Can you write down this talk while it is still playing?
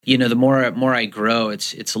The more I grow,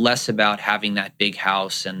 it's less about having that big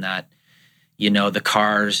house and that, the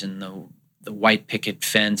cars and the white picket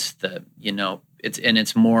fence,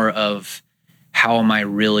 it's more of how am I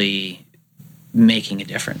really making a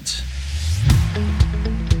difference.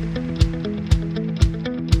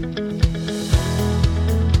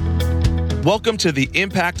 Welcome to the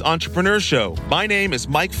Impact Entrepreneur Show. My name is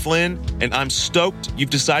Mike Flynn, and I'm stoked you've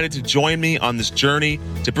decided to join me on this journey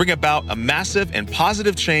to bring about a massive and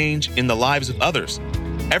positive change in the lives of others.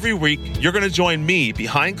 Every week, you're going to join me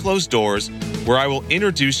behind closed doors, where I will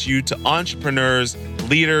introduce you to entrepreneurs,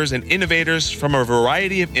 leaders, and innovators from a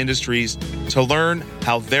variety of industries to learn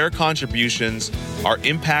how their contributions are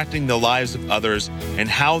impacting the lives of others and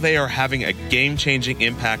how they are having a game-changing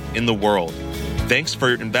impact in the world. Thanks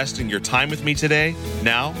for investing your time with me today.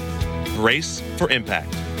 Now, brace for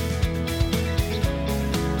impact.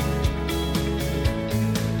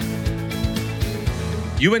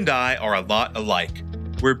 You and I are a lot alike.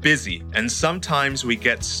 We're busy, and sometimes we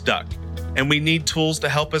get stuck, and we need tools to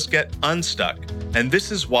help us get unstuck. And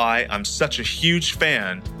this is why I'm such a huge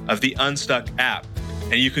fan of the Unstuck app.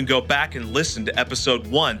 And you can go back and listen to episode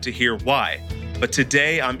 1 to hear why. But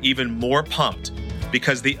today, I'm even more pumped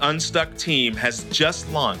because the Unstuck team has just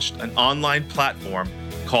launched an online platform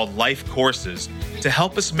called Life Courses to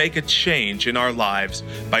help us make a change in our lives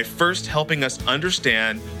by first helping us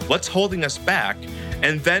understand what's holding us back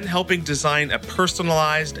and then helping design a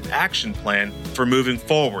personalized action plan for moving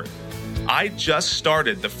forward. I just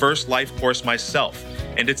started the first life course myself,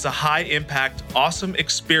 and it's a high-impact, awesome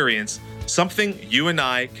experience, something you and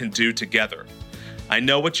I can do together. I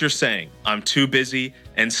know what you're saying. I'm too busy,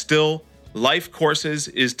 and still, Life Courses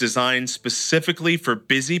is designed specifically for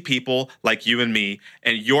busy people like you and me,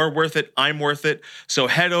 and you're worth it, I'm worth it. So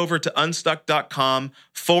head over to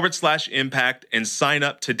unstuck.com/impact and sign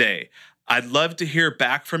up today. I'd love to hear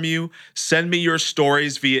back from you. Send me your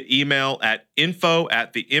stories via email at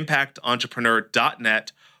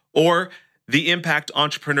info@theimpactentrepreneur.net or the Impact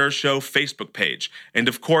Entrepreneur Show Facebook page. And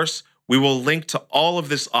of course, we will link to all of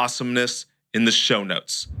this awesomeness in the show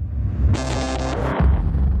notes.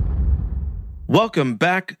 Welcome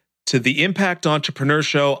back to the Impact Entrepreneur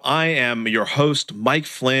Show. I am your host, Mike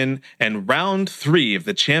Flynn, and round 3 of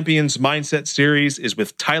the Champions Mindset series is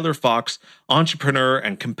with Tyler Fox, entrepreneur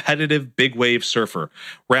and competitive big wave surfer.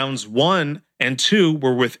 Rounds 1 and 2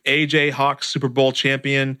 were with AJ Hawk, Super Bowl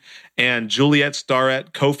champion, and Juliet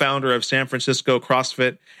Starrett, co-founder of San Francisco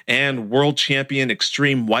CrossFit and world champion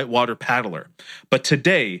extreme whitewater paddler. But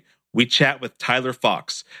today, we chat with Tyler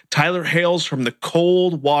Fox. Tyler hails from the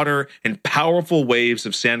cold water and powerful waves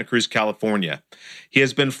of Santa Cruz, California. He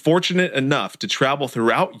has been fortunate enough to travel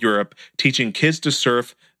throughout Europe, teaching kids to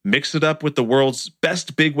surf, mix it up with the world's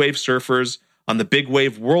best big wave surfers on the Big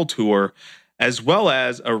Wave World Tour, as well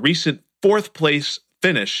as a recent 4th place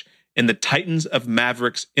finish in the Titans of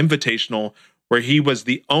Mavericks Invitational, where he was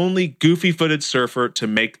the only goofy-footed surfer to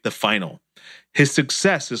make the final. His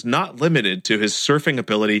success is not limited to his surfing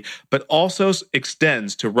ability, but also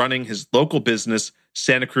extends to running his local business,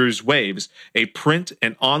 Santa Cruz Waves, a print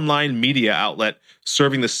and online media outlet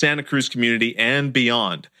serving the Santa Cruz community and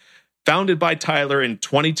beyond. Founded by Tyler in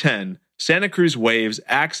 2010, Santa Cruz Waves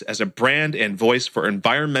acts as a brand and voice for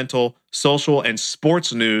environmental, social, and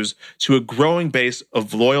sports news to a growing base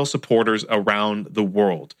of loyal supporters around the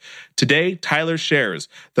world. Today, Tyler shares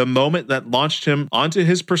the moment that launched him onto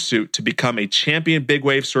his pursuit to become a champion big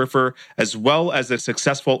wave surfer as well as a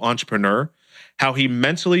successful entrepreneur, how he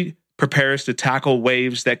mentally prepares to tackle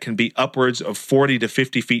waves that can be upwards of 40 to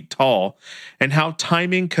 50 feet tall, and how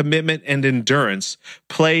timing, commitment, and endurance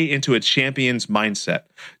play into a champion's mindset.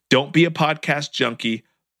 Don't be a podcast junkie.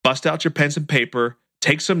 Bust out your pens and paper,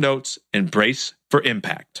 take some notes, and brace for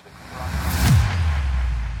impact.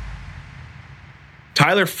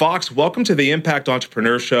 Tyler Fox, welcome to the Impact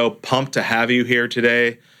Entrepreneur Show. Pumped to have you here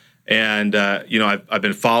today. And, I've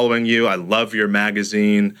been following you. I love your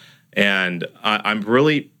magazine. And I'm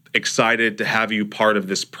really excited to have you part of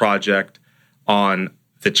this project on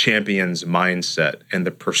the champion's mindset and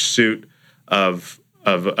the pursuit of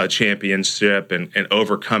a championship and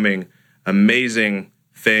overcoming amazing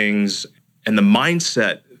things and the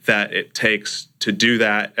mindset that it takes to do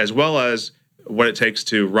that, as well as what it takes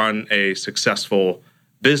to run a successful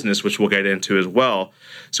business, which we'll get into as well.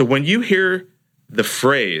 So when you hear the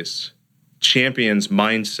phrase champion's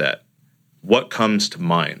mindset, what comes to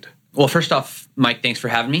mind? Well, first off, Mike, thanks for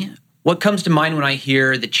having me. What comes to mind when I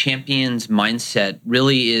hear the champion's mindset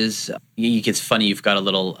really is, it's funny, you've got a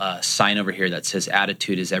little sign over here that says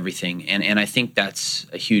attitude is everything. And I think that's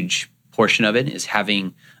a huge portion of it, is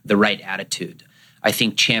having the right attitude. I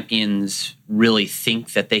think champions really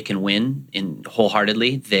think that they can win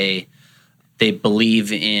wholeheartedly. They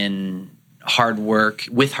believe in hard work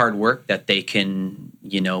that they can,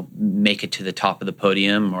 make it to the top of the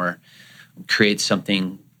podium or create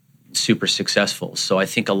something super successful. So I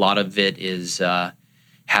think a lot of it is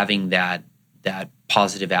having that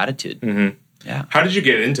positive attitude. Mm-hmm. Yeah. How did you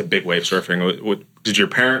get into big wave surfing? Did your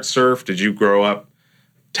parents surf? Did you grow up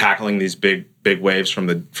tackling these big waves from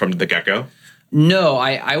the get-go? No,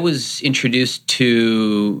 I was introduced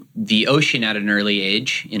to the ocean at an early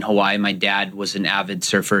age in Hawaii. My dad was an avid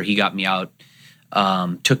surfer. He got me out,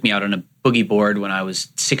 took me out on a boogie board when I was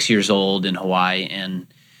 6 years old in Hawaii. And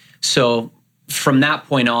so from that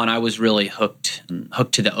point on, I was really hooked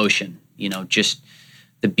to the ocean, just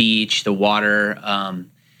the beach, the water.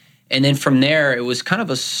 And then from there, it was kind of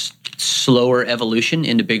a slower evolution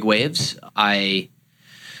into big waves. I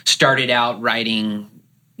started out riding,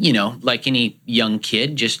 like any young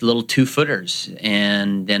kid, just little 2-footers.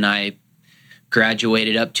 And then I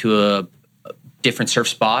graduated up to a different surf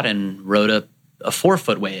spot and rode a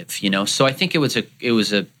 4-foot wave, So I think it was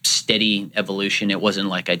a steady evolution. It wasn't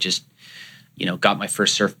like I just, got my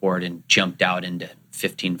first surfboard and jumped out into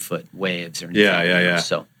 15-foot waves or anything. Yeah.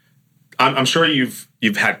 So I'm sure you've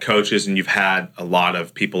had coaches and you've had a lot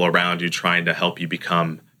of people around you trying to help you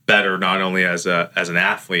become better, not only as an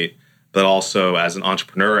athlete, but also as an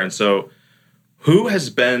entrepreneur. And so who has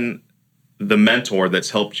been the mentor that's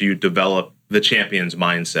helped you develop the champion's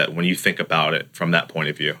mindset when you think about it from that point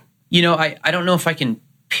of view? I don't know if I can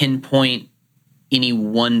pinpoint any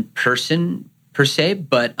one person per se,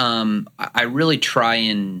 but I really try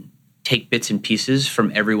and take bits and pieces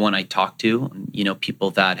from everyone I talk to,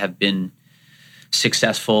 people that have been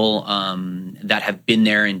successful, that have been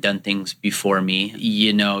there and done things before me.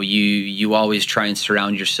 You always try and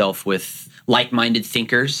surround yourself with like-minded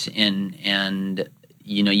thinkers, and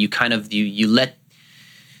you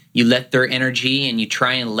let their energy and you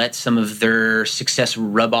try and let some of their success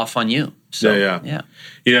rub off on you. So, yeah.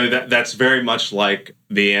 That's very much like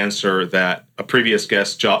the answer that a previous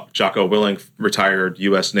guest, Jocko Willink, retired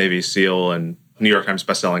U.S. Navy SEAL and New York Times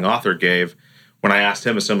bestselling author, gave when I asked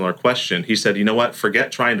him a similar question. He said, you know what?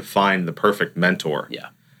 Forget trying to find the perfect mentor. Yeah.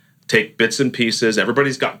 Take bits and pieces.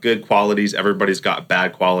 Everybody's got good qualities. Everybody's got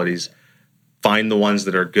bad qualities. Find the ones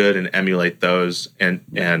that are good and emulate those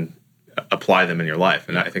and apply them in your life.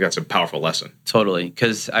 And I think that's a powerful lesson. Totally.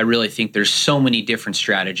 Because I really think there's so many different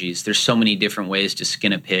strategies. There's so many different ways to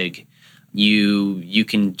skin a pig. You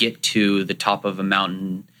can get to the top of a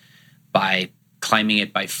mountain by climbing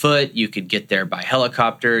it by foot. You could get there by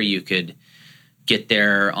helicopter. You could get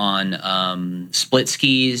there on split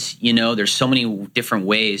skis. There's so many different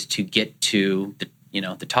ways to get to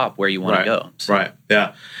the top where you want to go. So. Right.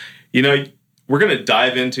 Yeah. We're going to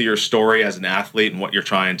dive into your story as an athlete and what you're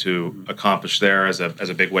trying to accomplish there as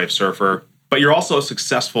a big wave surfer. But you're also a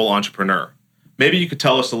successful entrepreneur. Maybe you could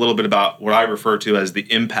tell us a little bit about what I refer to as the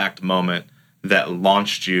impact moment that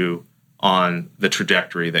launched you on the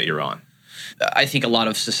trajectory that you're on. I think a lot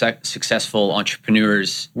of successful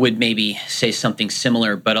entrepreneurs would maybe say something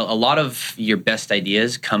similar, but a lot of your best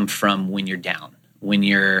ideas come from when you're down, when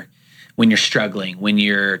you're struggling, when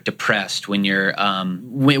you're depressed, when you're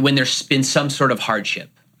when there's been some sort of hardship.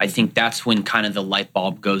 I think that's when kind of the light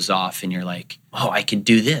bulb goes off and you're like, oh, I could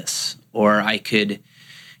do this, or I could,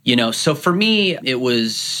 So for me, it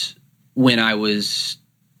was when I was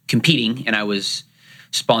competing and I was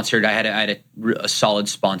sponsored. I had a solid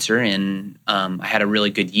sponsor, and I had a really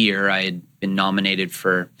good year. I had been nominated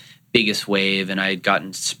for Biggest Wave, and I had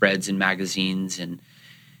gotten spreads in magazines. And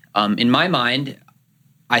in my mind,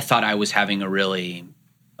 I thought I was having a really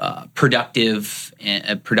productive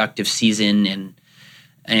season,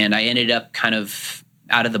 and I ended up kind of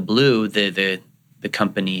out of the blue. The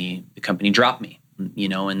company dropped me,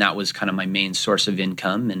 and that was kind of my main source of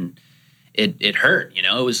income, and it hurt.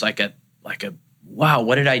 It was like a wow,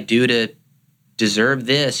 what did I do to deserve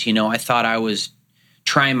this? I thought I was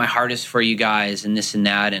trying my hardest for you guys and this and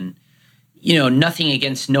that. And, nothing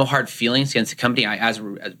against, no hard feelings against the company. As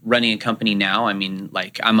running a company now, I mean,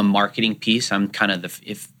 like, I'm a marketing piece. I'm kind of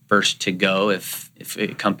the first to go if a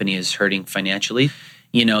company is hurting financially.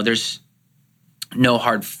 There's no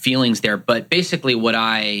hard feelings there. But basically what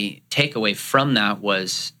I take away from that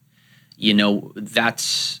was,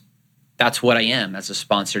 that's what I am as a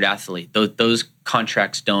sponsored athlete. Those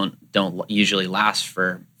contracts don't usually last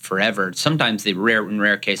for forever. Sometimes in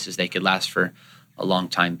rare cases, they could last for a long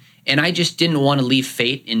time. And I just didn't want to leave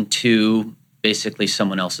fate into basically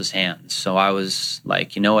someone else's hands. So I was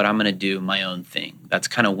like, you know what, I'm going to do my own thing. That's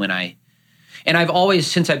kind of when and I've always,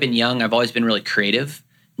 since I've been young, I've always been really creative,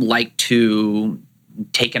 like to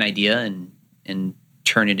take an idea and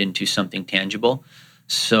turn it into something tangible.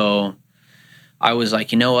 So I was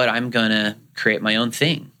like, you know what, I'm gonna create my own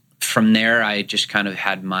thing. From there, I just kind of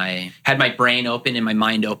had my brain open and my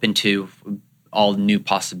mind open to all new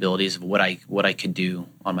possibilities of what I could do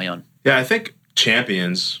on my own. Yeah, I think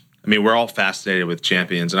Champions, I mean, we're all fascinated with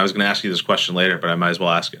Champions, and I was going to ask you this question later, but I might as well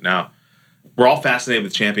ask it now. We're all fascinated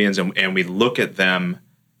with Champions, and we look at them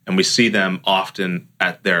and we see them often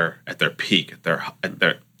at their peak, at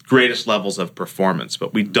their greatest levels of performance,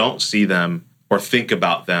 but we don't see them or think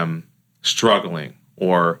about them struggling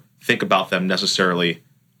or think about them necessarily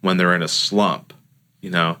when they're in a slump.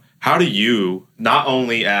 How do you, not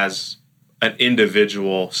only as an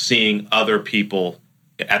individual seeing other people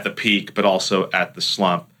at the peak, but also at the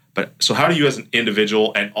slump, so how do you as an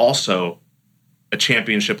individual and also a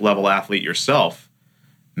championship level athlete yourself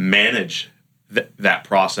manage that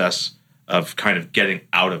process of kind of getting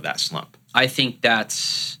out of that slump? I think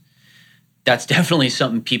that's definitely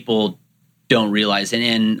something people don't realize.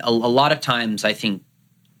 And a lot of times I think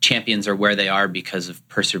champions are where they are because of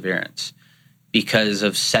perseverance, because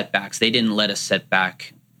of setbacks. They didn't let a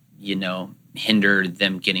setback, hinder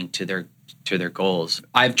them getting to their goals.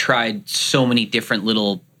 I've tried so many different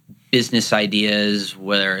little business ideas,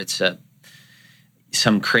 whether it's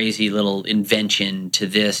some crazy little invention to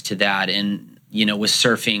this, to that. And, with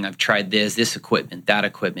surfing, I've tried this equipment, that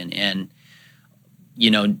equipment. And,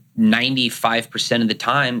 95% of the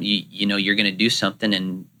time, you're going to do something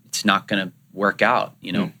and it's not going to work out,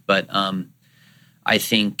 But I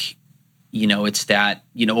think, it's that,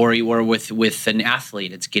 or with an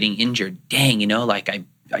athlete, it's getting injured. Dang, I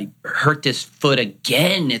hurt this foot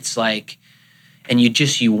again. It's like, and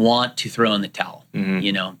you want to throw in the towel.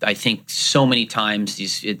 Mm-hmm. I think so many times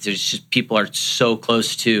there's just people are so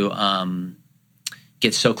close to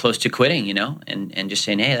get so close to quitting, and just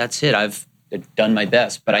saying, hey, that's it. I've done my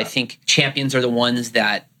best. But I think champions are the ones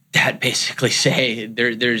that basically say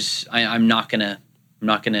I'm not gonna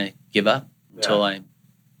give up until I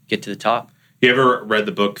get to the top. You ever read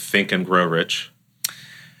the book Think and Grow Rich?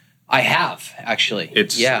 I have, actually.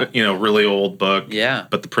 It's really old book. Yeah.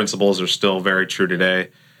 But the principles are still very true today.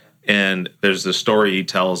 And there's this story he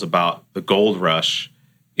tells about the gold rush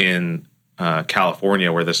in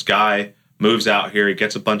California, where this guy moves out here. He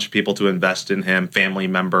gets a bunch of people to invest in him, family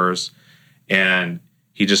members, and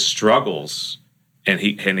he just struggles and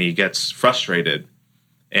he gets frustrated,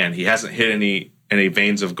 and he hasn't hit any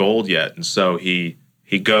veins of gold yet. And so he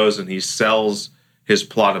goes and he sells his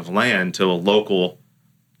plot of land to a local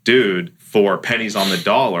dude for pennies on the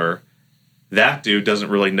dollar. That dude doesn't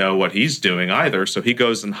really know what he's doing either. So he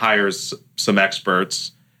goes and hires some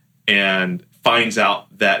experts and finds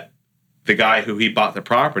out that the guy who he bought the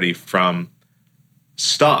property from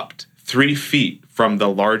stopped 3 feet from the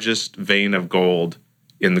largest vein of gold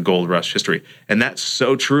in the gold rush history. And that's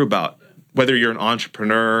so true about whether you're an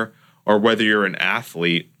entrepreneur or whether you're an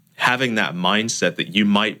athlete. Having that mindset that you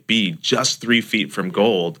might be just 3 feet from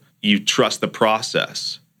gold, you trust the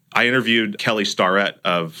process. I interviewed Kelly Starrett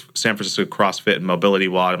of San Francisco CrossFit and Mobility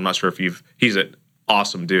WOD. I'm not sure if he's an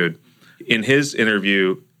awesome dude. In his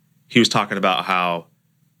interview, he was talking about how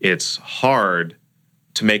it's hard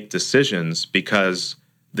to make decisions because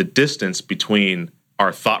the distance between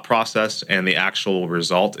our thought process and the actual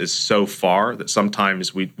result is so far that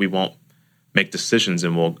sometimes we won't make decisions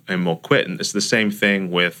and we'll quit. And it's the same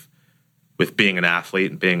thing with being an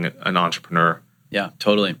athlete and being an entrepreneur. Yeah,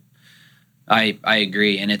 totally. I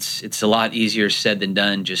agree, and it's a lot easier said than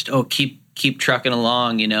done. Just keep trucking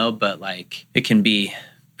along, But like it can be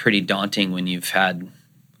pretty daunting when you've had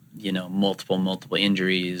multiple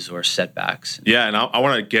injuries or setbacks. Yeah, and I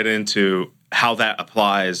want to get into how that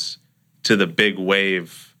applies to the big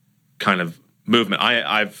wave kind of movement.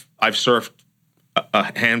 I've surfed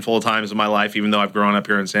a handful of times in my life, even though I've grown up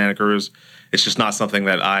here in Santa Cruz. It's just not something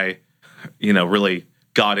that I really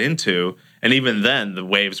got into, and even then the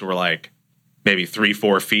waves were like maybe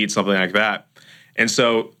 3-4 feet, something like that. And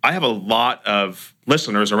so I have a lot of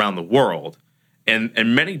listeners around the world, and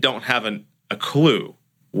many don't have a clue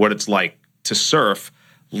what it's like to surf,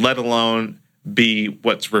 let alone be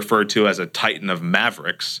what's referred to as a Titan of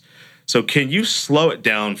Mavericks. So can you slow it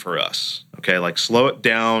down for us? Okay, like slow it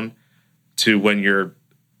down to when you're,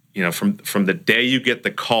 from the day you get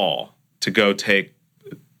the call to go take,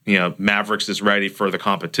 Mavericks is ready for the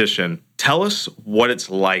competition. Tell us what it's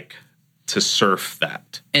like to surf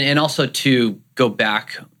that. And also to go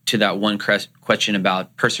back to that one question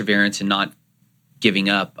about perseverance and not giving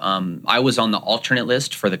up. I was on the alternate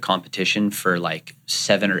list for the competition for like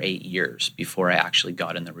 7 or 8 years before I actually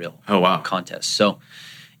got in the real contest. So,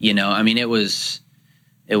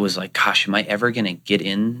 it it was like, gosh, am I ever going to get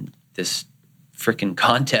in this freaking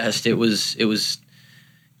contest? It was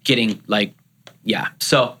getting like, yeah.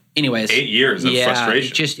 So anyways, 8 years of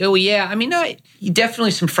frustration. I mean, no,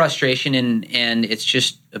 definitely some frustration, and it's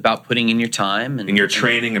just about putting in your time and you're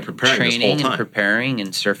training and preparing this whole time. And preparing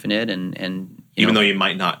and surfing it, and even though you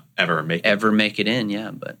might not ever make it in,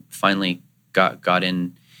 yeah. But finally got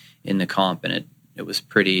in the comp, and it was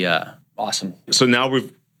pretty awesome. So now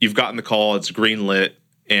you've gotten the call. It's green lit.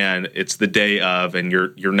 And it's the day of, and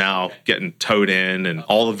you're now getting towed in, and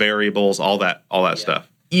all the variables, all that stuff.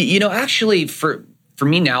 Actually, for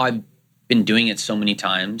me now, I've been doing it so many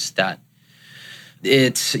times that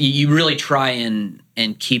you really try and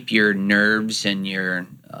keep your nerves and your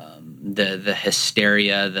the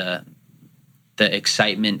hysteria, the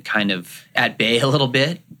excitement kind of at bay a little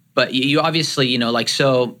bit. But you obviously,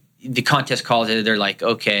 so the contest calls it. They're like,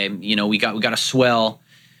 okay, we got a swell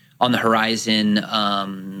on the horizon.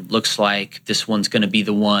 Looks like this one's going to be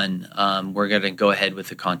the one. We're going to go ahead with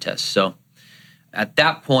the contest. So at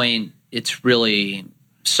that point, it's really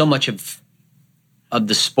so much of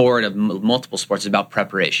the sport, of multiple sports, is about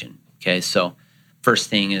preparation. Okay, so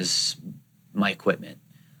first thing is my equipment.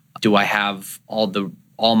 Do I have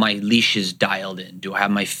all my leashes dialed in? Do I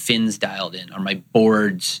have my fins dialed in? Are my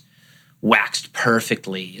boards waxed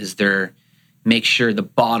perfectly? Make sure the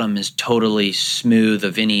bottom is totally smooth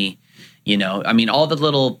of any, all the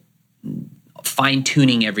little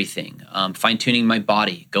fine-tuning everything, fine-tuning my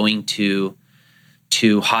body, going to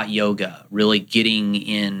hot yoga, really getting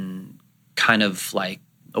in kind of like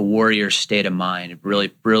a warrior state of mind,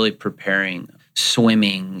 really, really preparing,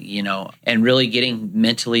 swimming, and really getting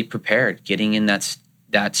mentally prepared, getting in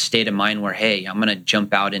that state of mind where, hey, I'm going to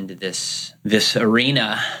jump out into this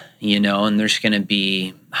arena, and there's going to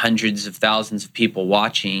be hundreds of thousands of people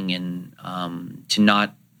watching, and to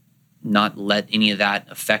not let any of that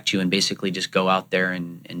affect you, and basically just go out there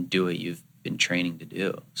and do what you've been training to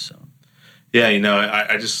do. So, yeah,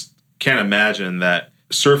 I just can't imagine that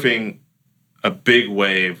surfing a big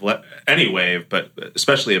wave, any wave, but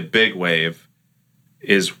especially a big wave,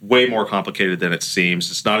 is way more complicated than it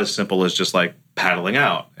seems. It's not as simple as just like paddling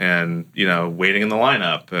out and, waiting in the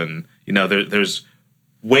lineup. And, there's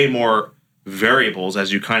way more variables,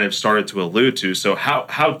 as you kind of started to allude to. So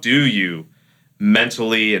how do you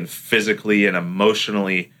mentally and physically and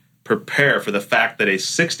emotionally prepare for the fact that a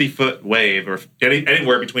 60-foot wave, or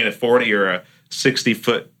anywhere between a 40 or a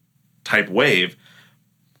 60-foot type wave,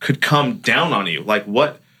 could come down on you? Like,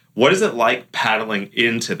 what is it like paddling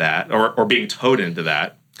into that, or being towed into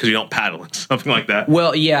that? Because you don't paddle in something like that.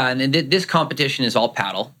 Well, yeah, and this competition is all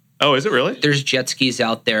paddle. Oh, is it really? There's jet skis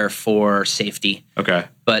out there for safety. Okay.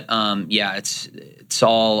 But it's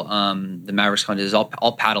all the Mavericks contest is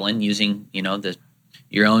all paddling, using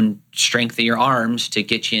your own strength of your arms to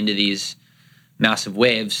get you into these massive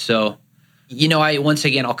waves. So,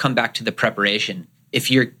 I'll come back to the preparation. If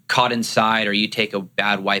you're caught inside, or you take a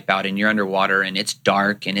bad wipeout and you're underwater and it's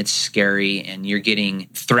dark and it's scary and you're getting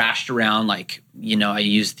thrashed around, like, I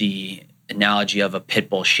use the analogy of a pit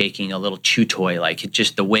bull shaking a little chew toy. Like,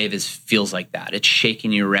 the wave feels like that. It's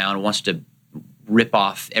shaking you around, wants to rip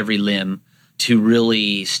off every limb to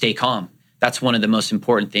really stay calm. That's one of the most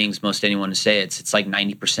important things most anyone would say. It's like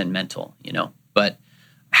 90% mental, But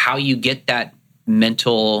how you get that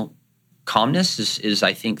mental calmness is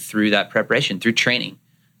I think through that preparation, through training,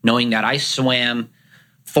 knowing that I swam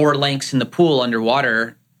 4 lengths in the pool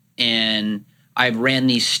underwater, and I've ran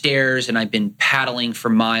these stairs and I've been paddling for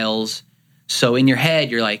miles. So in your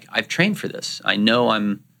head, you're like, I've trained for this. I know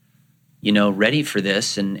I'm, ready for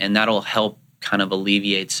this. And that'll help kind of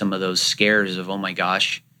alleviate some of those scares of, oh my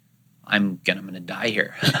gosh, I'm going to die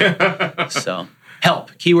here. So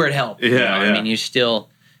help, keyword help. Yeah, I mean,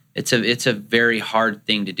 it's a very hard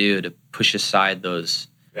thing to do, to push aside those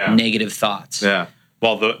negative thoughts. Yeah.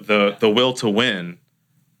 Well, the will to win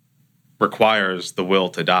requires the will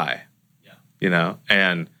to die. Yeah.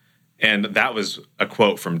 And that was a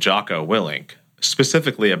quote from Jocko Willink,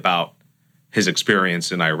 specifically about his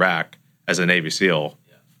experience in Iraq as a Navy SEAL,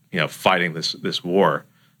 fighting this war.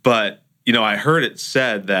 But, I heard it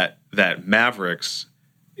said that Mavericks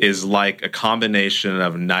is like a combination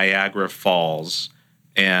of Niagara Falls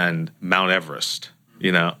and Mount Everest,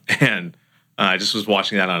 and I just was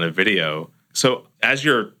watching that on a video. So as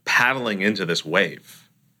you're paddling into this wave,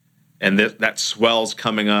 and that swell's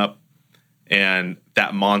coming up, and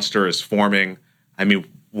that monster is forming, I mean,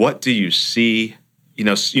 what do you see? You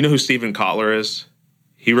know who Steven Kotler is?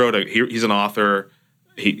 He's an author.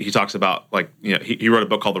 He talks about, he wrote a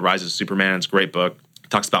book called The Rise of Superman. It's a great book. He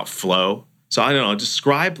talks about flow. So I don't know,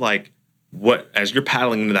 describe what, as you're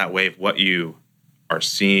paddling into that wave, what you are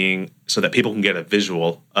seeing so that people can get a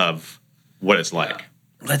visual of what it's like?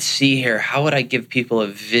 Let's see here. How would I give people a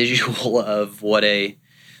visual of what a...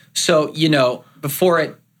 So, before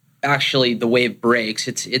it actually the wave breaks,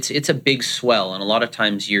 it's a big swell, and a lot of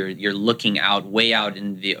times you're looking out, way out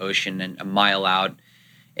into the ocean and a mile out,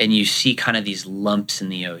 and you see kind of these lumps in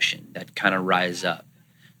the ocean that kind of rise up,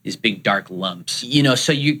 these big dark lumps.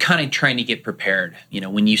 So you're kind of trying to get prepared.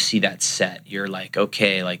 When you see that set, you're like,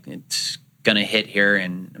 okay, like it's gonna hit here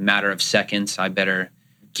in a matter of seconds. I better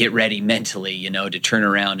get ready mentally, to turn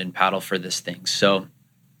around and paddle for this thing. So,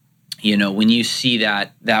 when you see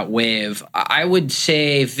that wave, I would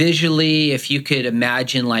say visually, if you could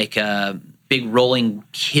imagine like a big rolling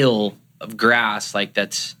hill of grass, like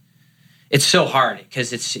it's so hard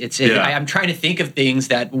because I'm trying to think of things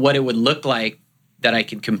what it would look like that I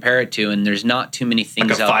could compare it to, and there's not too many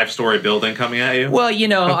things. Like a 5-story building coming at you? Well,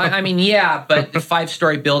 I mean, yeah, but the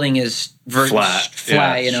 5-story building is flat,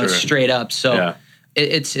 sure. Straight up. So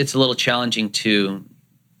it's a little challenging to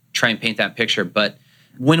try and paint that picture, but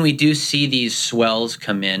when we do see these swells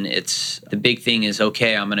come in, the big thing is,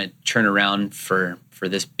 okay, I'm going to turn around for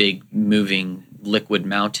this big moving liquid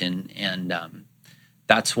mountain. And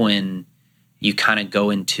that's when you kind of go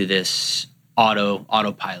into this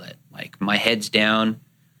autopilot. Like my head's down,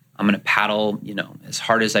 I'm going to paddle, as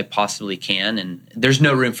hard as I possibly can. And there's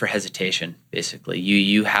no room for hesitation, basically.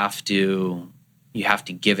 You have to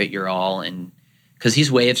give it your all, and because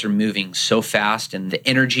these waves are moving so fast, and the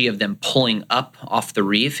energy of them pulling up off the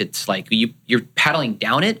reef, it's like you're paddling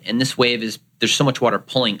down it, and this wave there's so much water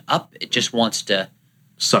pulling up, it just wants to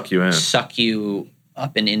suck you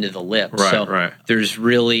up and into the lip. Right. There's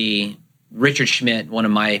really Richard Schmidt, one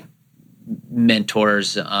of my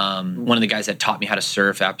mentors, one of the guys that taught me how to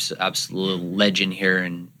surf, absolute legend here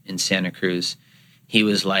in Santa Cruz. He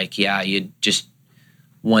was like,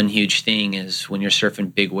 one huge thing is when you're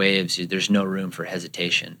surfing big waves, there's no room for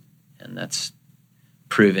hesitation. And that's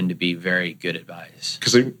proven to be very good advice.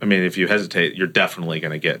 Because, if you hesitate, you're definitely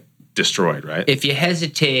going to get destroyed, right? If you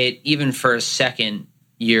hesitate, even for a second,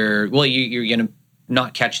 you're going to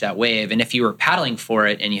not catch that wave. And if you were paddling for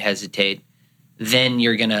it and you hesitate, then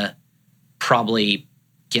you're going to probably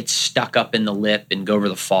get stuck up in the lip and go over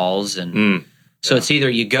the falls. And so it's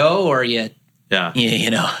either you go or you... Yeah.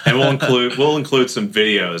 And we'll include some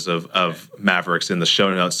videos of Mavericks in the show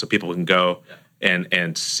notes so people can go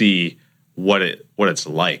and see what it's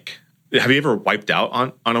like. Have you ever wiped out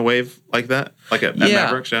on a wave like that? Like at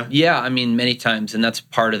Mavericks, yeah? Yeah, many times, and that's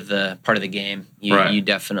part of the game. You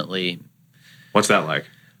definitely... What's that like?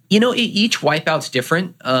 Each wipeout's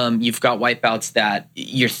different. You've got wipeouts that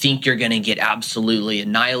you think you're going to get absolutely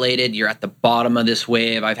annihilated. You're at the bottom of this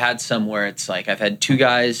wave. I've had some where it's like I've had 2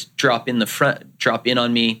 guys drop in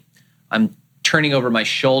on me. I'm turning over my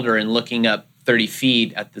shoulder and looking up 30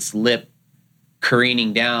 feet at this lip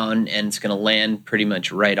careening down, and it's going to land pretty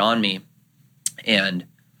much right on me. And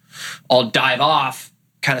I'll dive off,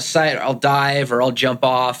 I'll dive or I'll jump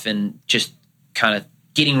off and just kind of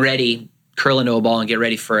getting ready, curl into a ball and get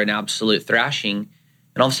ready for an absolute thrashing.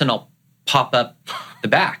 And all of a sudden I'll pop up the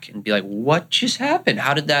back and be like, what just happened?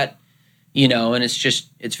 How did that, and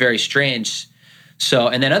it's very strange. So,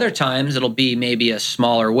 and then other times it'll be maybe a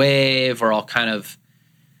smaller wave, or I'll kind of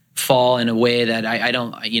fall in a way that I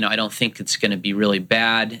don't think it's going to be really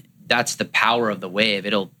bad. That's the power of the wave.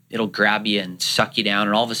 It'll grab you and suck you down.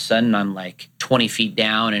 And all of a sudden I'm like 20 feet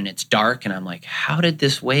down and it's dark. And I'm like, how did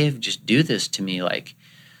this wave just do this to me?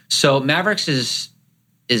 So Mavericks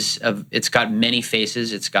it's got many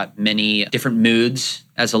faces. It's got many different moods,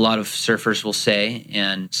 as a lot of surfers will say.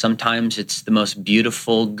 And sometimes it's the most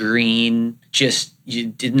beautiful green,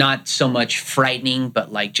 not so much frightening,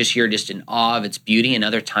 but you're just in awe of its beauty. And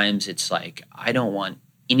other times it's like, I don't want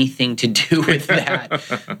anything to do with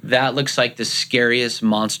that. That looks like the scariest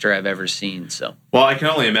monster I've ever seen. So, well, I can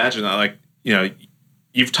only imagine that.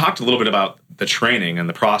 You've talked a little bit about the training and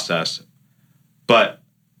the process, but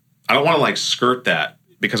I don't want to skirt that,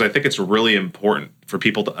 because I think it's really important for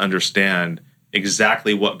people to understand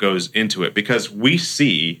exactly what goes into it, because we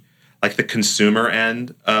see the consumer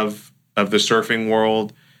end of the surfing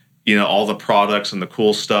world, all the products and the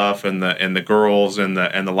cool stuff and the girls and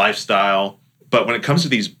the lifestyle. But when it comes to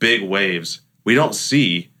these big waves, we don't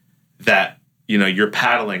see that, you're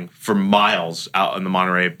paddling for miles out in the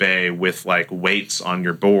Monterey Bay with weights on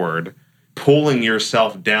your board, pulling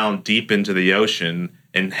yourself down deep into the ocean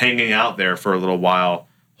and hanging out there for a little while,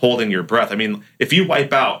 holding your breath. If you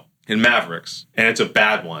wipe out in Mavericks and it's a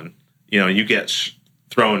bad one, you get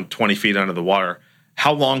thrown 20 feet under the water,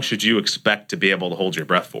 how long should you expect to be able to hold your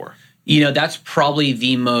breath for? That's probably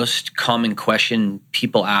the most common question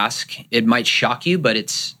people ask. It might shock you, but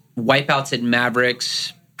it's wipeouts at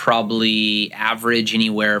Mavericks probably average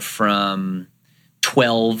anywhere from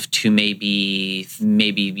 12 to maybe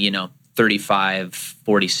 35,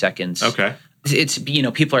 40 seconds. Okay. It's,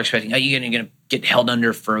 people are expecting, are you going to get held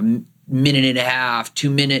under for a minute and a half, 2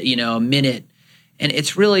 minutes, a minute. And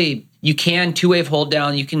it's really, you can two-wave hold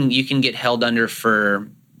down. You can get held under for,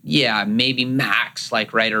 maybe max,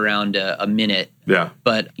 like right around a minute. Yeah.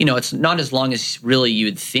 But, it's not as long as really you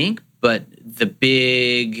would think. But the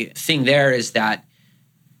big thing there is that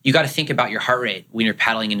you got to think about your heart rate when you're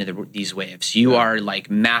paddling into these waves. You are like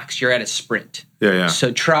max, you're at a sprint. Yeah.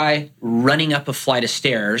 So try running up a flight of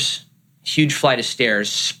stairs, huge flight of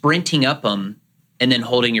stairs, sprinting up them, and then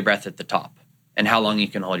holding your breath at the top, and how long you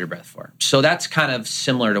can hold your breath for. So that's kind of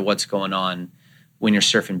similar to what's going on when you're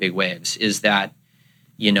surfing big waves, is that,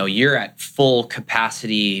 you're at full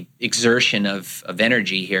capacity exertion of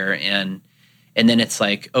energy here. And then it's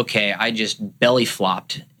like, okay, I just belly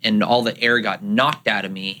flopped and all the air got knocked out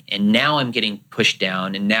of me. And now I'm getting pushed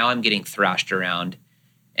down and now I'm getting thrashed around.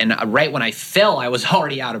 And right when I fell, I was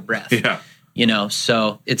already out of breath. Yeah.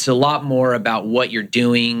 So it's a lot more about what you're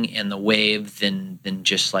doing and the wave than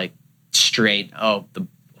just like straight, the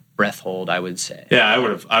breath hold, I would say. Yeah, I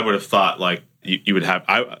would have thought like you would have.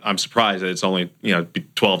 I'm surprised that it's only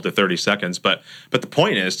 12 to 30 seconds. But the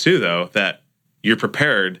point is too, though, that you're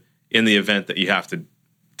prepared in the event that you have to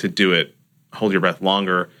do it, hold your breath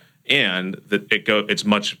longer, and that it's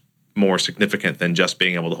much more significant than just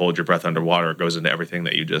being able to hold your breath underwater. It goes into everything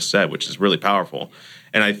that you just said, which is really powerful.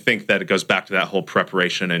 And I think that it goes back to that whole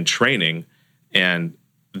preparation and training, and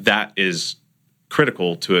that is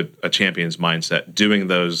critical to a champion's mindset, doing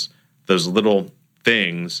those little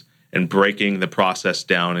things and breaking the process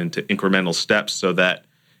down into incremental steps so that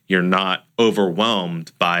you're not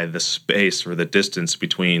overwhelmed by the space or the distance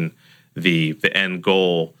between the end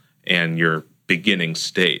goal and your beginning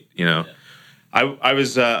state.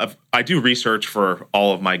 I do research for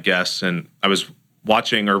all of my guests, and I was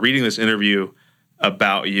watching or reading this interview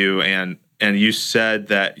about you, and you said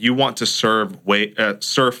that you want to surf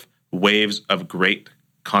waves of great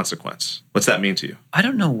consequence. What's that mean to you? I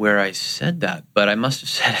don't know where I said that, but I must have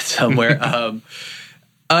said it somewhere.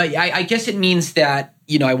 I guess it means that,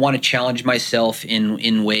 I want to challenge myself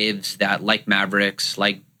in waves that, like Mavericks,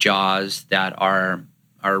 like Jaws, that are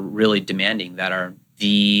really demanding, that are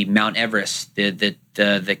the Mount Everest, the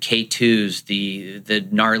K2s, the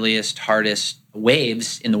gnarliest, hardest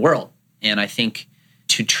waves in the world. And I think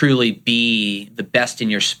to truly be the best in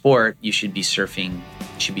your sport, you should be surfing,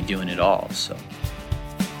 you should be doing it all. So.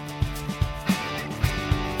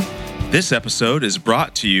 This episode is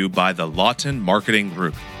brought to you by the Lawton Marketing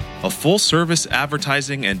Group, a full-service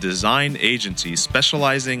advertising and design agency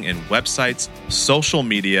specializing in websites, social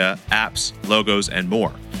media, apps, logos, and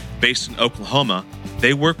more. Based in Oklahoma,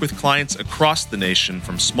 they work with clients across the nation,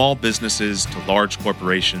 from small businesses to large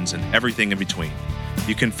corporations and everything in between.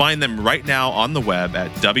 You can find them right now on the web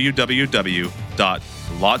at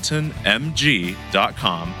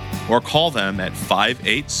www.lawtonmg.com or call them at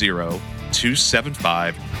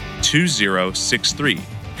 580-275-2063.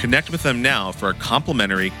 Connect with them now for a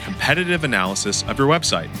complimentary competitive analysis of your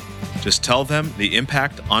website. Just tell them the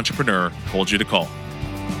Impact Entrepreneur told you to call.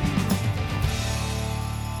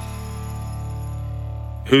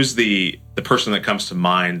 Who's the person that comes to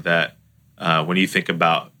mind that when you think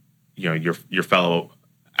about your fellow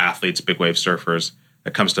athletes, big wave surfers,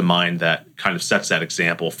 that comes to mind that kind of sets that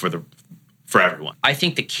example for everyone? I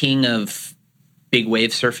think the king of big wave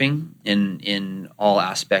surfing in all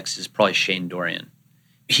aspects is probably Shane Dorian.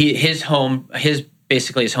 His home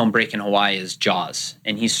break in Hawaii is Jaws,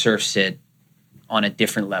 and he surfs it on a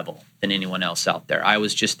different level than anyone else out there. I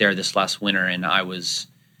was just there this last winter, and I was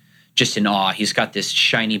just in awe. He's got this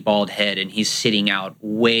shiny bald head, and he's sitting out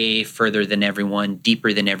way further than everyone,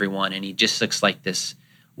 deeper than everyone, and he just looks like this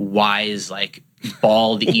wise, like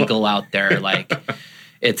bald eagle out there. Like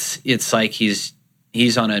it's like he's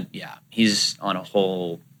on a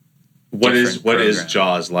whole. What is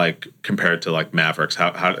Jaws like compared to like Mavericks?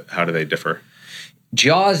 How do they differ?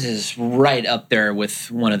 Jaws is right up there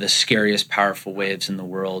with one of the scariest, powerful waves in the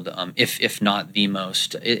world, if not the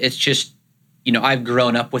most. It's just, I've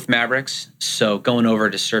grown up with Mavericks, so going over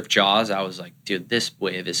to surf Jaws, I was like, dude, this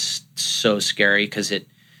wave is so scary because it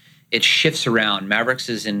shifts around. Mavericks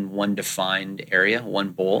is in one defined area, one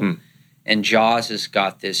bowl, and Jaws has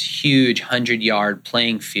got this huge 100-yard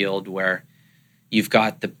playing field where you've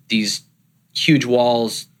got these huge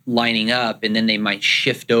walls lining up, and then they might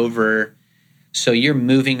shift over. So you're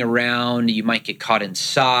moving around. You might get caught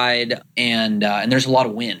inside, and there's a lot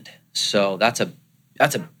of wind. So that's a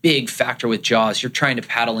big factor with Jaws. You're trying to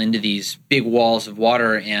paddle into these big walls of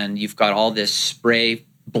water, and you've got all this spray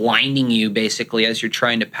blinding you basically as you're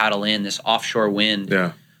trying to paddle in, this offshore wind.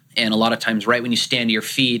 Yeah. And a lot of times, right when you stand to your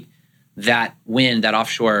feet, that wind, that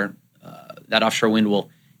offshore wind will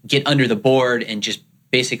get under the board and just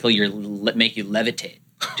basically make you levitate.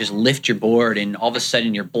 Just lift your board, and all of a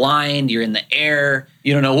sudden you're blind, you're in the air,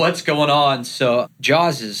 you don't know what's going on. So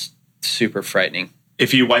Jaws is super frightening.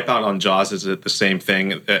 If you wipe out on Jaws, is it the same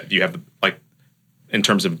thing that you have, like, in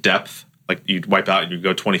terms of depth? Like, you wipe out and you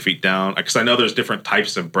go 20 feet down? Because I know there's different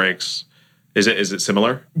types of breaks. Is it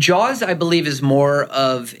similar? Jaws, I believe, is more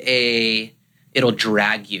of it'll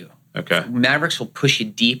drag you. Okay. Mavericks will push you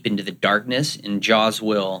deep into the darkness, and Jaws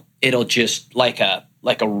it'll just like a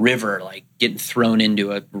river, like getting thrown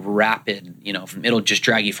into a rapid, it'll just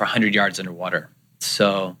drag you for 100 yards underwater.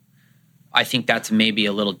 So I think that's maybe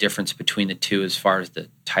a little difference between the two as far as the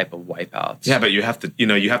type of wipeouts. Yeah, but you have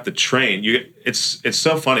to train. It's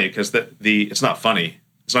so funny because it's not funny.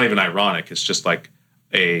 It's not even ironic. It's just like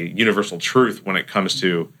a universal truth when it comes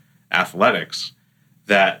to athletics,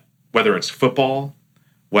 that whether it's football,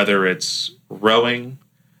 whether it's rowing,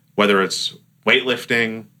 whether it's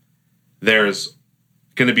weightlifting, there's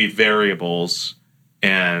going to be variables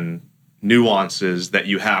and nuances that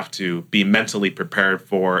you have to be mentally prepared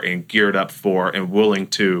for and geared up for and willing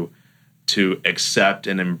to accept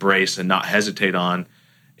and embrace and not hesitate on.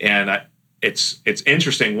 And it's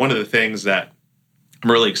interesting. One of the things that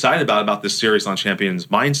I'm really excited about this series on Champions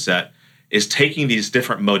Mindset is taking these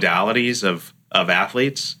different modalities of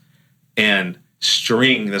athletes and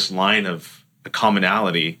string this line of a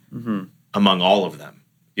commonality among all of them,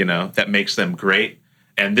 that makes them great.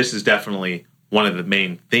 And this is definitely one of the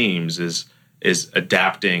main themes is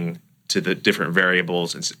adapting to the different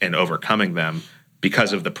variables and overcoming them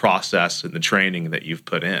because of the process and the training that you've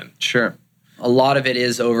put in. Sure. A lot of it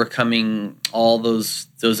is overcoming all those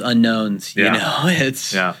unknowns,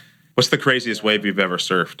 Yeah. What's the craziest wave you've ever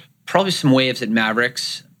surfed? Probably some waves at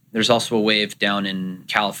Mavericks. There's also a wave down in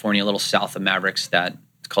California, a little south of Mavericks, that's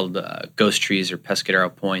called Ghost Trees or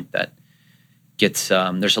Pescadero Point, that gets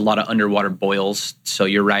there's a lot of underwater boils. So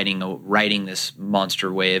you're riding this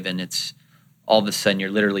monster wave, and it's all of a sudden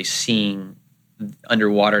you're literally seeing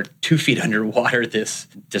underwater, 2 feet underwater, this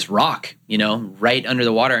rock, right under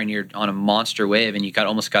the water, and you're on a monster wave, and you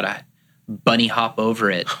almost got to bunny hop over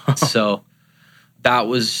it. So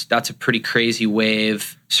that's a pretty crazy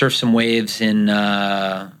wave. Surf some waves in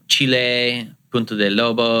Chile, Punta de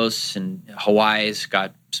Lobos, and Hawaii's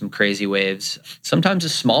got some crazy waves. Sometimes a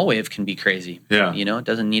small wave can be crazy. Yeah. It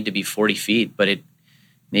doesn't need to be 40 feet, but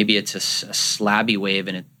maybe it's a slabby wave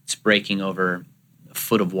and it's breaking over a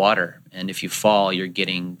foot of water. And if you fall, you're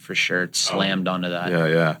getting for sure slammed onto that.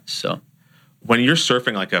 Yeah. So when you're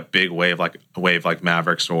surfing like a big wave, like a wave like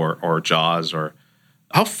Mavericks or Jaws, or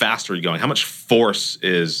how fast are you going? How much force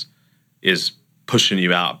is pushing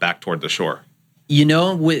you out back toward the shore?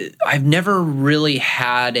 I've never really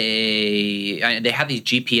had they have these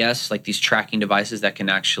GPS, like these tracking devices that can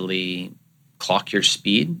actually clock your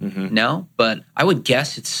speed now, but I would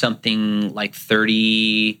guess it's something like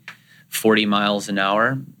 30, 40 miles an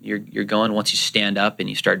hour you're going once you stand up and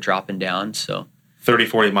you start dropping down. So 30,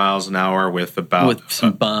 40 miles an hour with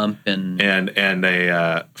some bump and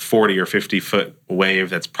a 40 or 50 foot wave.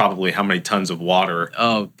 That's probably how many tons of water?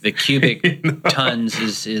 Oh, the cubic tons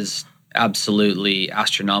is absolutely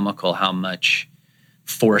astronomical how much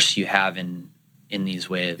force you have in these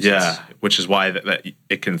waves. Yeah, which is why that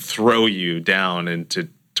it can throw you down into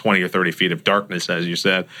 20 or 30 feet of darkness, as you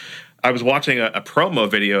said. I was watching a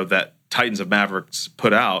promo video that Titans of Mavericks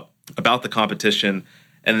put out about the competition,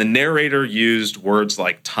 and the narrator used words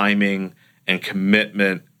like timing and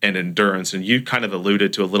commitment and endurance, and you kind of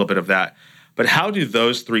alluded to a little bit of that. But how do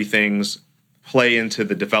those three things play into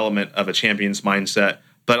the development of a champion's mindset?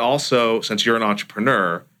 But also, since you're an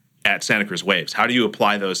entrepreneur at Santa Cruz Waves, how do you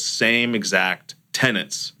apply those same exact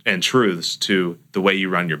tenets and truths to the way you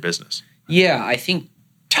run your business? Yeah, I think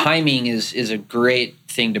timing is a great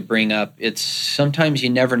thing to bring up. It's sometimes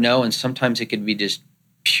you never know, and sometimes it could be just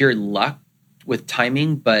pure luck with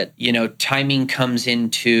timing. But, timing comes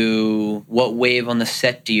into what wave on the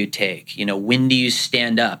set do you take? When do you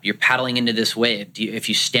stand up? You're paddling into this wave. If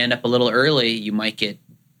you stand up a little early, you might get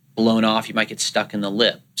blown off, you might get stuck in the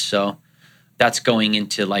lip. So that's going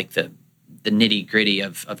into like the nitty gritty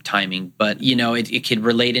of timing. But it could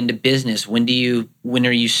relate into business. When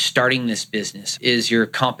are you starting this business? Is your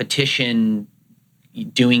competition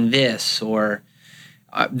doing this? Or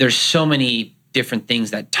there's so many different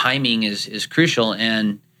things that timing is crucial.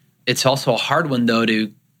 And it's also a hard one though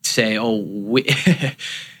to say,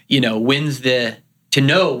 to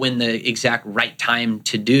know when the exact right time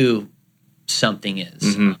to do something is.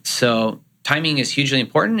 Mm-hmm. So timing is hugely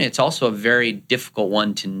important. It's also a very difficult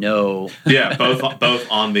one to know. Yeah, both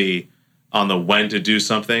on the when to do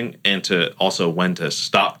something and to also when to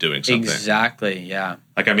stop doing something. Exactly, yeah.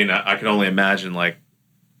 Like, I mean, I can only imagine, like,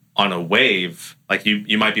 on a wave, like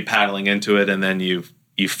you might be paddling into it and then you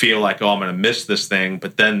feel like, oh, I'm going to miss this thing,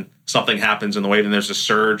 but then something happens in the wave and there's a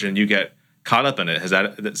surge and you get caught up in it. Does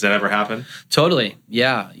that ever happen? Totally,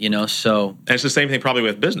 yeah. So and it's the same thing probably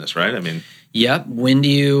with business, right? I mean, yep. When do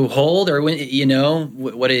you hold, or when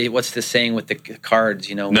what's the saying with the cards?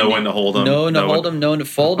 Know when to hold them, know to hold them, know to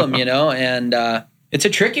fold them. And it's a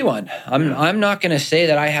tricky one. I'm not going to say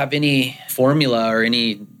that I have any formula or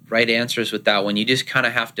any right answers with that one. You just kind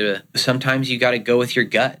of have to. Sometimes you got to go with your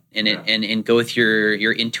gut and go with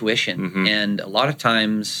your intuition. Mm-hmm. And a lot of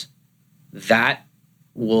times that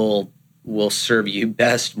will serve you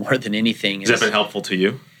best more than anything. Has that been helpful to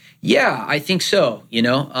you? Yeah, I think so.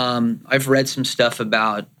 I've read some stuff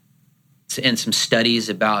about and some studies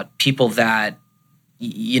about people that,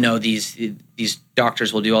 these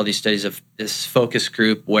doctors will do all these studies of this focus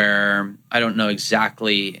group where I don't know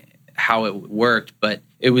exactly how it worked, but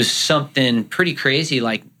it was something pretty crazy.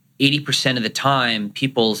 Like 80% of the time,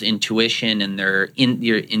 people's intuition and their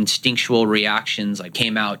instinctual reactions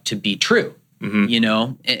came out to be true.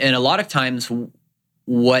 Mm-hmm. And a lot of times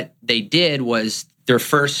what they did was their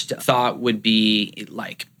first thought would be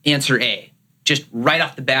like answer A, just right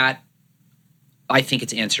off the bat. I think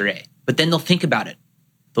it's answer A, but then they'll think about it.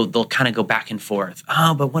 They'll kind of go back and forth.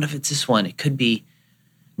 Oh, but what if it's this one? It could be,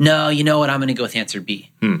 no, you know what? I'm going to go with answer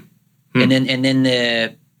B. And then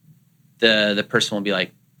the person will be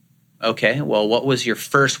like, okay, well, what was your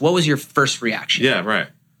first reaction? Yeah, right.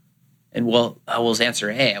 And it was answer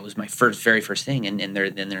A. It was my very first thing. And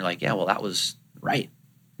they're like, yeah, well, that was right.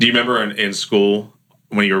 Do you remember in school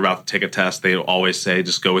when you were about to take a test, they always say,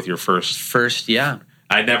 just go with your first? First, yeah.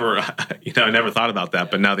 I never thought about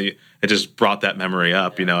that, but now that it just brought that memory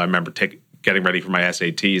up. I remember getting ready for my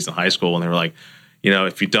SATs in high school, and they were like,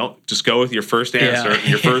 if you don't, just go with your first answer,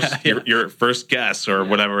 your first guess or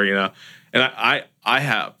whatever, And I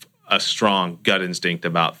have a strong gut instinct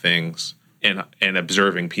about things and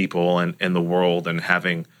observing people and the world and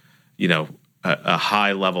having, a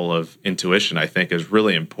high level of intuition, I think, is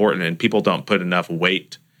really important. And people don't put enough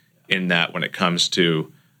weight in that when it comes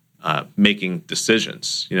to making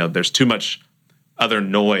decisions. There's too much other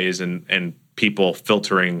noise and people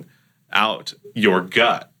filtering out your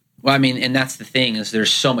gut. Well, I mean, and that's the thing is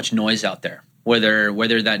there's so much noise out there.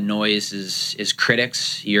 Whether that noise is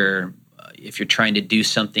critics, if you're trying to do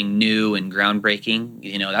something new and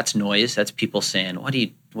groundbreaking, that's noise. That's people saying, "What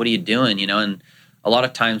are you doing?" And a lot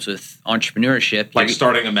of times with entrepreneurship, like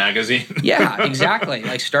starting a magazine. Yeah, exactly.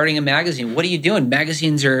 Like starting a magazine. What are you doing?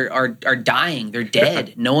 Magazines are dying. They're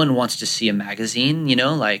dead. No one wants to see a magazine,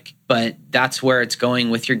 but that's where it's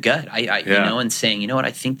going with your gut. And saying, you know what,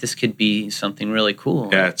 I think this could be something really cool.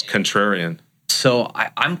 Yeah, it's contrarian. So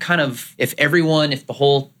I'm kind of, if the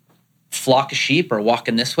whole flock of sheep are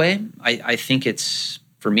walking this way, I think it's,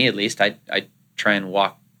 for me at least, I try and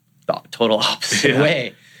walk the total opposite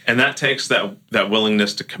way. And that takes that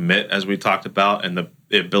willingness to commit, as we talked about, and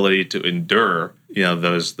the ability to endure,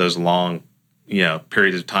 those long,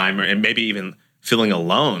 periods of time, and maybe even feeling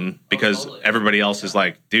alone because everybody else is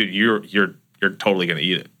like, dude, you're totally going to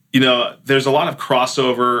eat it. There's a lot of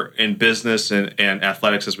crossover in business and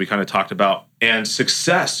athletics, as we kind of talked about, and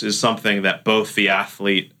success is something that both the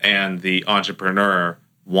athlete and the entrepreneur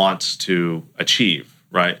wants to achieve,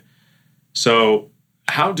 right? So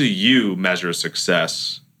how do you measure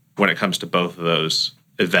success when it comes to both of those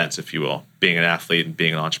events, if you will, being an athlete and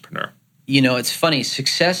being an entrepreneur? It's funny.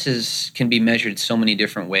 Success can be measured so many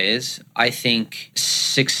different ways. I think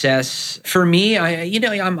success for me,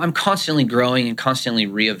 I'm constantly growing and constantly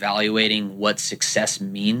reevaluating what success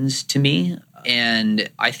means to me. And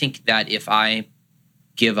I think that if I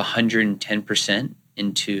give 110%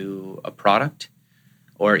 into a product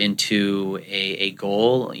or into a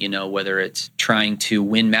goal, whether it's trying to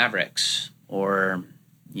win Mavericks or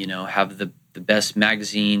have the best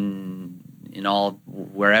magazine in all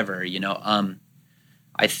wherever,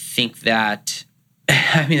 I think that,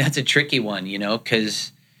 that's a tricky one,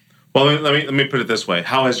 because. Well, let me put it this way.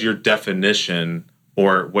 How has your definition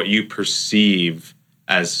or what you perceive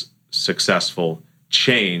as successful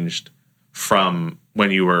changed from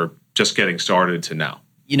when you were just getting started to now?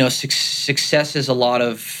 Success is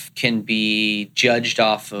can be judged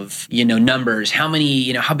off of, numbers. How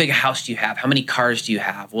many, how big a house do you have? How many cars do you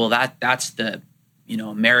have? Well, that's the,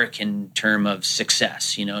 American term of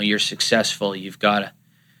success. You're successful. You've got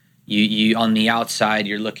you on the outside,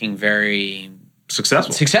 you're looking very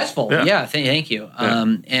successful. Yeah, thank you.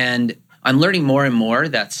 Yeah. And I'm learning more and more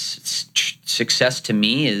that success to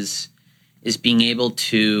me is being able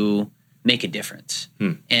to make a difference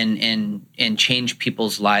and change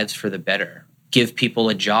people's lives for the better. Give people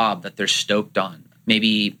a job that they're stoked on.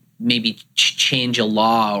 Maybe change a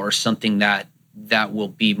law or something that will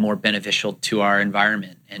be more beneficial to our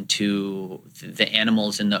environment and to the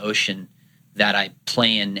animals in the ocean that I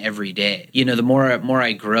play in every day. You know, the more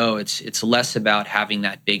I grow, it's less about having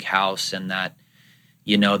that big house and that,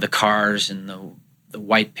 you know, the cars and the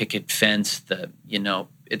white picket fence,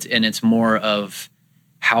 it's more of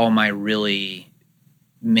how am I really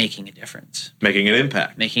making a difference? Making an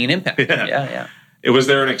impact. Yeah. Was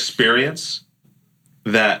there an experience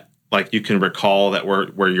that like you can recall that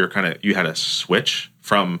where you had a switch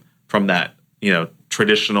from that, you know,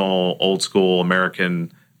 traditional old school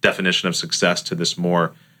American definition of success to this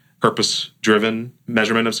more purpose-driven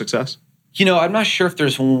measurement of success? You know, I'm not sure if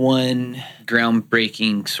there's one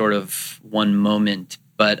groundbreaking sort of one moment,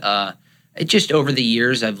 but just over the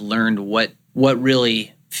years, I've learned what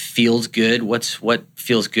really feels good, what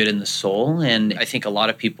feels good in the soul. And I think a lot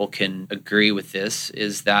of people can agree with this,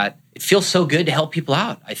 is that it feels so good to help people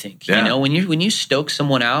out, I think. Yeah. You know, when you stoke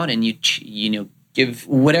someone out and you know, give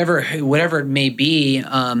whatever it may be,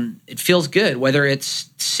 it feels good, whether it's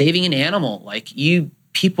saving an animal. Like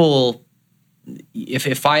people,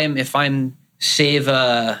 if I'm save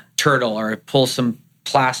a turtle or pull some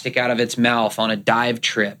plastic out of its mouth on a dive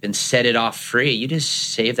trip and set it off free, you just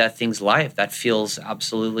save that thing's life. That feels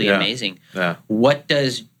absolutely amazing. Yeah.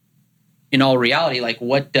 In all reality, like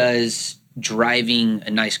what does driving a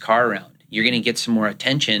nice car around? You're going to get some more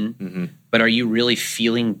attention, but are you really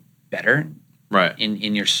feeling better? Right.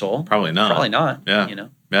 In your soul? Probably not. Yeah. You know?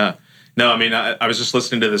 Yeah. No, I mean, I was just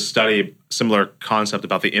listening to this study, similar concept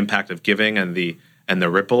about the impact of giving and the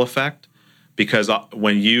ripple effect. Because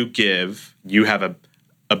when you give, you have a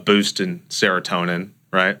boost in serotonin,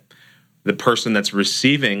 right? The person that's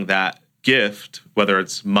receiving that gift, whether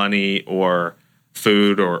it's money or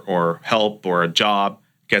food or help or a job,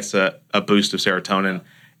 gets a boost of serotonin.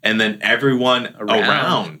 And then everyone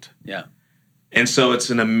around. Yeah. And so it's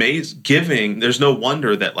an amazing giving. There's no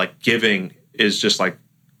wonder that like giving is just like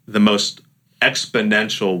the most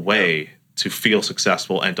exponential way to feel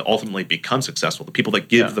successful and to ultimately become successful. The people that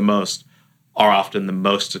give the most are often the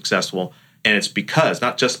most successful. And it's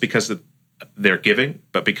not just because they're giving,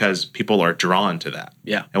 but because people are drawn to that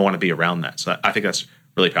and want to be around that. So I think that's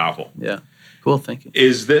really powerful. Yeah. Cool. Thank you.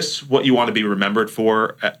 Is this what you want to be remembered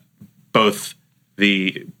for, both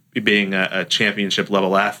being a championship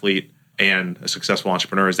level athlete and a successful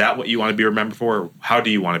entrepreneur? Is that what you want to be remembered for? Or how do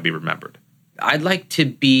you want to be remembered? I'd like to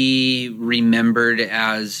be remembered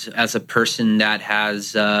as a person that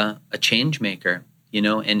has a change maker, you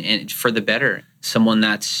know, and for the better. Someone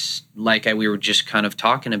that's, like we were just kind of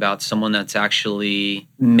talking about, someone that's actually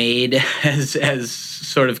made, as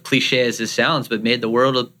sort of cliche as this sounds, but made the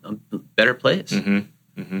world a better place.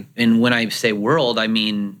 And when I say world, I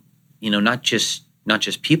mean, you know, not just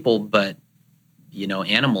people, but, you know,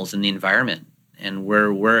 animals and the environment. And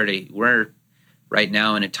we're right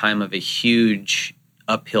now in a time of a huge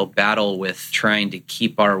uphill battle with trying to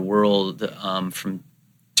keep our world from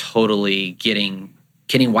totally getting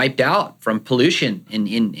wiped out from pollution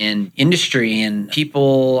in industry and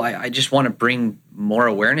people. I just want to bring more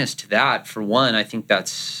awareness to that. For one, I think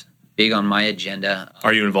that's big on my agenda.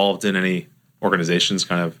 Are you involved in any organizations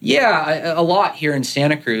kind of? Yeah, a lot here in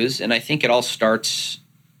Santa Cruz. And I think it all starts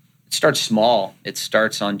small. It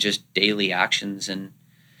starts on just daily actions, and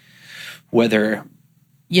whether,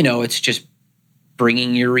 you know, it's just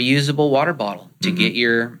bringing your reusable water bottle to get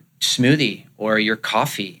your smoothie or your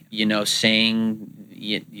coffee, you know, saying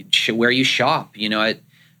where you shop. You know,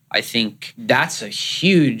 I think that's a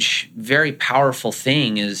huge, very powerful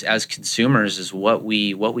thing as consumers, is what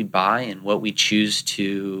we buy and what we choose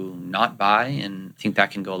to not buy. And I think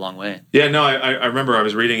that can go a long way. Yeah, no, I remember I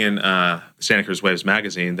was reading in Santa Cruz Waves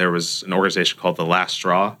magazine, there was an organization called The Last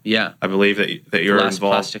Straw. Yeah. I believe that you're Last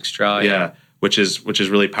involved. Plastic Straw. Yeah. Which is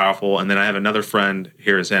really powerful. And then I have another friend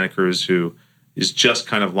here in Santa Cruz who is just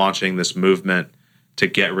kind of launching this movement to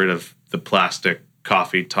get rid of the plastic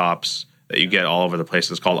coffee tops that you get all over the place.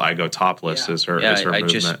 It's called I Go Topless. Is her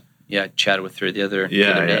movement. I chatted with her the other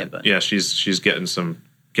day. But. Yeah, she's getting some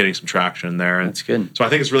traction there. And that's good. So I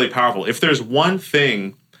think it's really powerful. If there's one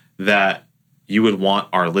thing that you would want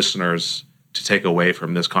our listeners to take away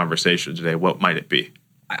from this conversation today, what might it be?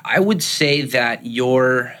 I would say that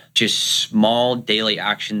your just small daily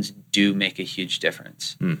actions do make a huge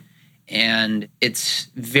difference. And it's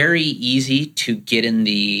very easy to get in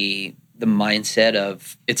the mindset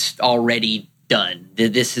of it's already done.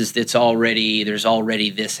 There's already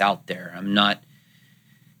this out there. I'm not,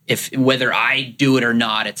 whether I do it or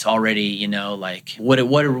not, it's already, like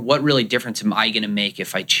what really difference am I going to make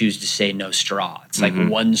if I choose to say no straw? It's like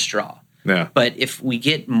one straw. Yeah. But if we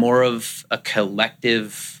get more of a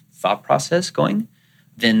collective thought process going,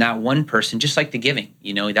 then that one person, just like the giving,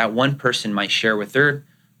 that one person might share with their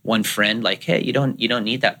one friend, like, hey, you don't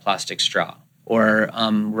need that plastic straw, or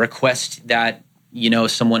request that,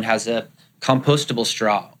 someone has a compostable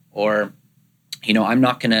straw, or, I'm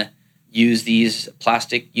not going to use these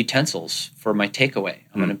plastic utensils for my takeaway.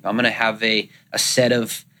 I'm gonna have a set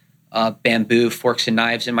of bamboo forks and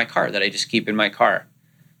knives in my car that I just keep in my car,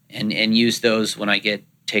 and use those when I get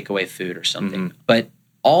takeaway food or something. But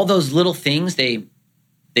all those little things, they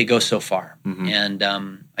go so far. And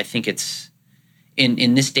I think it's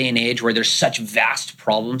in this day and age where there's such vast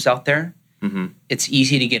problems out there, it's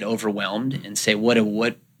easy to get overwhelmed and say, what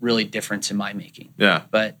really difference am I making? Yeah.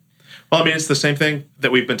 But well, I mean, it's the same thing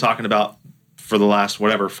that we've been talking about for the last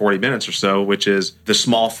 40 minutes or so, which is the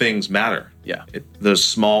small things matter. Yeah. Those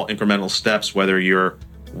small incremental steps, whether you're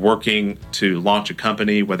working to launch a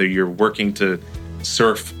company, whether you're working to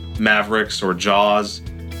surf Mavericks or Jaws,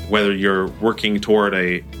 whether you're working toward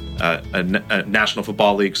a National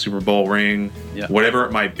Football League Super Bowl ring, whatever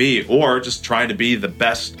it might be, or just trying to be the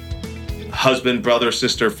best husband, brother,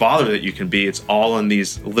 sister, father that you can be. It's all in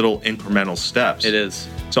these little incremental steps. it is.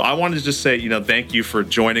 So I wanted to just say, thank you for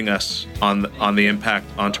joining us on the Impact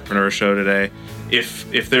Entrepreneur Show today.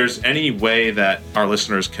 If there's any way that our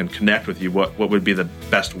listeners can connect with you, what would be the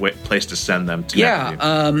best place to send them to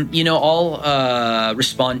connect with you? I'll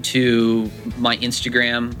respond to my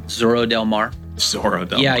Instagram, Zorro Del Mar. Zorro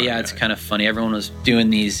Del Mar. Yeah, it's kind of funny. Everyone was doing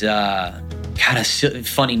these kind of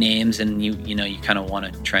funny names, and you kind of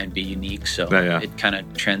want to try and be unique, so it kind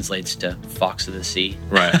of translates to Fox of the Sea.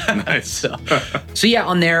 Right. Nice. so yeah,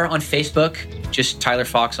 on Facebook, just Tyler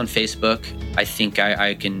Fox on Facebook. I think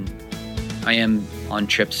I am on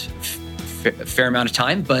trips a fair amount of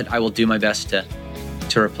time, but I will do my best to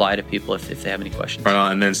reply to people if they have any questions. Right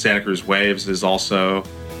on. And then Santa Cruz Waves is also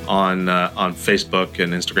on Facebook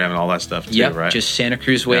and Instagram and all that stuff too, right? Just Santa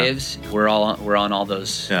Cruz Waves. Yeah. We're on all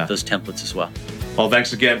those templates as well. Well,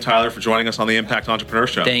 thanks again, Tyler, for joining us on the Impact Entrepreneur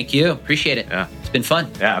Show. Thank you. Appreciate it. Yeah. It's been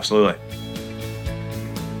fun. Yeah, absolutely.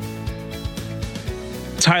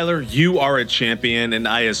 Tyler, you are a champion, and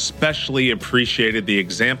I especially appreciated the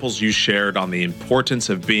examples you shared on the importance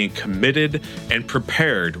of being committed and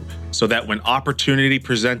prepared so that when opportunity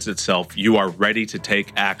presents itself, you are ready to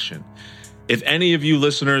take action. If any of you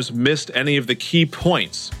listeners missed any of the key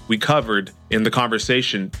points we covered in the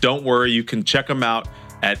conversation, don't worry, you can check them out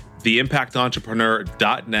at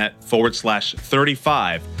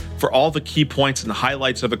theimpactentrepreneur.net/35 for all the key points and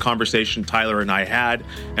highlights of the conversation Tyler and I had.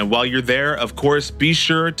 And while you're there, of course, be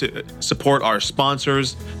sure to support our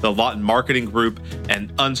sponsors, the Lawton Marketing Group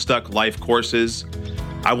and Unstuck Life Courses.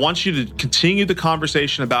 I want you to continue the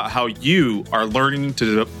conversation about how you are learning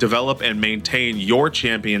to develop and maintain your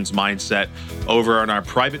champion's mindset over on our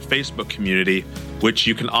private Facebook community, which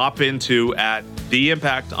you can opt into at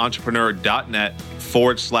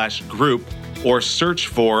theimpactentrepreneur.net/group or search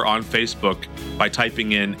for on Facebook by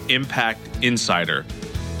typing in Impact Insider.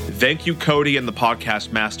 Thank you, Cody and the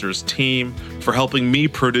Podcast Masters team, for helping me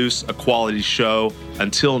produce a quality show.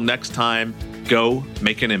 Until next time, go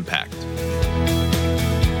make an impact.